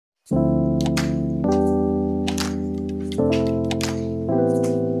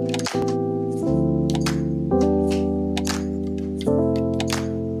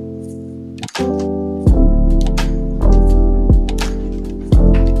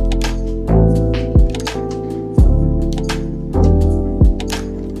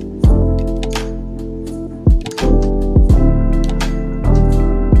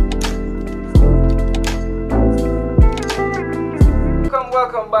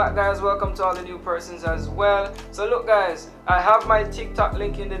Welcome back, guys. Welcome to all the new persons as well. So look, guys, I have my TikTok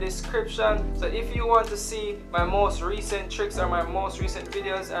link in the description, so if you want to see my most recent tricks or my most recent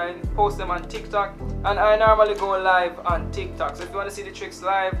videos, I post them on TikTok, and I normally go live on TikTok. So if you want to see the tricks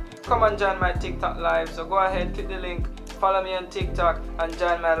live, come and join my TikTok live. So go ahead, click the link, follow me on TikTok and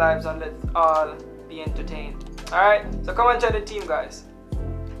join my lives, and let's all be entertained. Alright, so come and join the team, guys.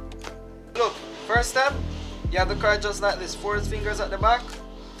 Look, first step, you have the card just like this, 4 fingers at the back,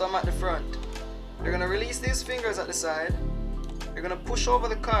 thumb at the front. You're going to release these fingers at the side. You're going to push over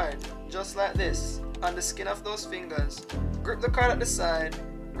the card just like this on the skin of those fingers. Grip the card at the side,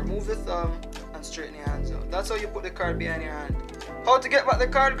 remove the thumb, and straighten your hands out. That's how you put the card behind your hand. How to get back the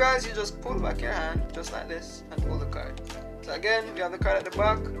card, guys? You just pull back your hand just like this and pull the card. So again, you have the card at the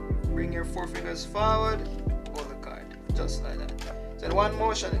back, bring your 4 fingers forward, pull the card just like that. So in one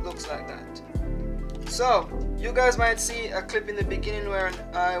motion it looks like that. So you guys might see a clip in the beginning where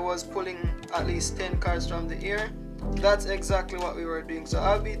I was pulling at least 10 cards from the ear. That's exactly what we were doing. So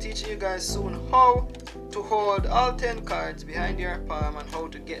I'll be teaching you guys soon how to hold all 10 cards behind your palm and how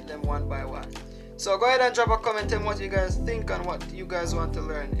to get them one by one. So go ahead and drop a comment, tell me what you guys think and what you guys want to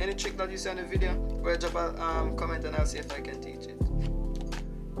learn. Any trick that you see on the video, go ahead and drop a comment and I'll see if I can teach it.